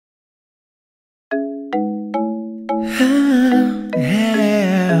Oh,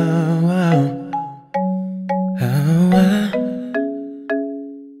 yeah, oh, oh,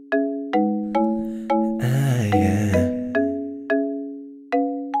 yeah.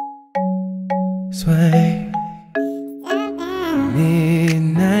 Sway.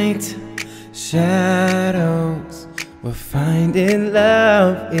 Midnight shadows. We're finding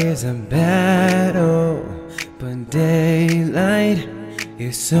love is a battle, but daylight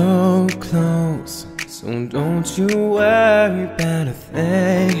is so close. So don't you worry about a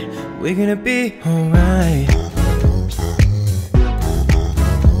thing. We're gonna be alright.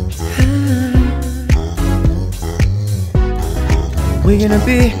 We're gonna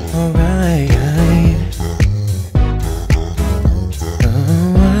be alright.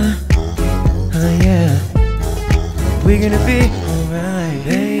 Yeah. We're gonna be alright.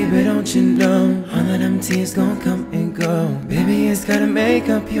 Baby, don't you know all of them tears gon' come and go. Baby, it's gotta make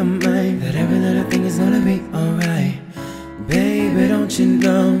up your mind that every little thing is gonna be alright. Baby, don't you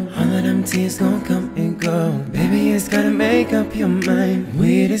know all of them tears gon' come and go. Baby, it's gotta make up your mind.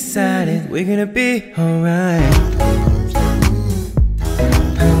 We decided we're gonna be alright.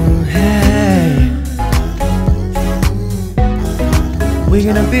 Oh, hey. We're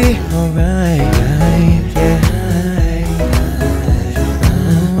gonna be alright, yeah.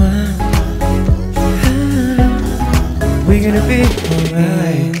 We're gonna be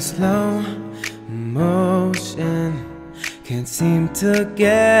alright. In slow motion, can't seem to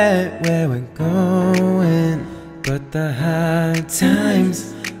get where we're going, but the hard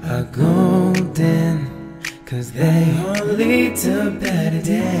times are golden, 'cause they all lead to a better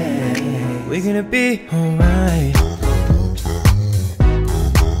day. We're gonna be alright.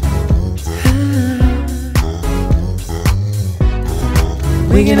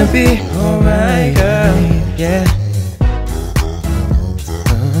 We're gonna be alright, girl, yeah.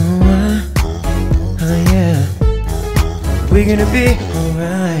 Yeah. We're gonna be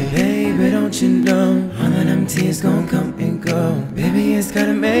alright. Baby, don't you know all of them tears gon' come and go. Baby, it's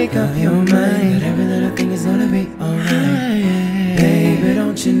gotta make up your mind that every little thing is gonna be alright. Baby,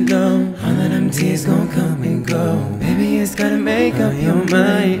 don't you know all of them tears gon' come and go. Baby, it's gotta make up your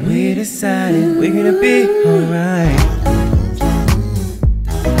mind. We decided we're gonna be alright.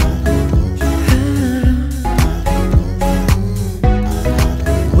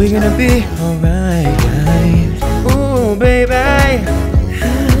 We're gonna be alright. Ooh, baby.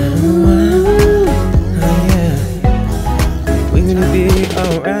 Yeah. We're gonna be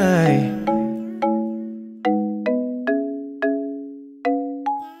alright.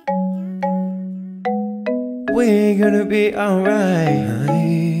 We're gonna be alright.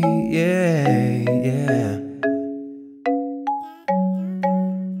 Yeah.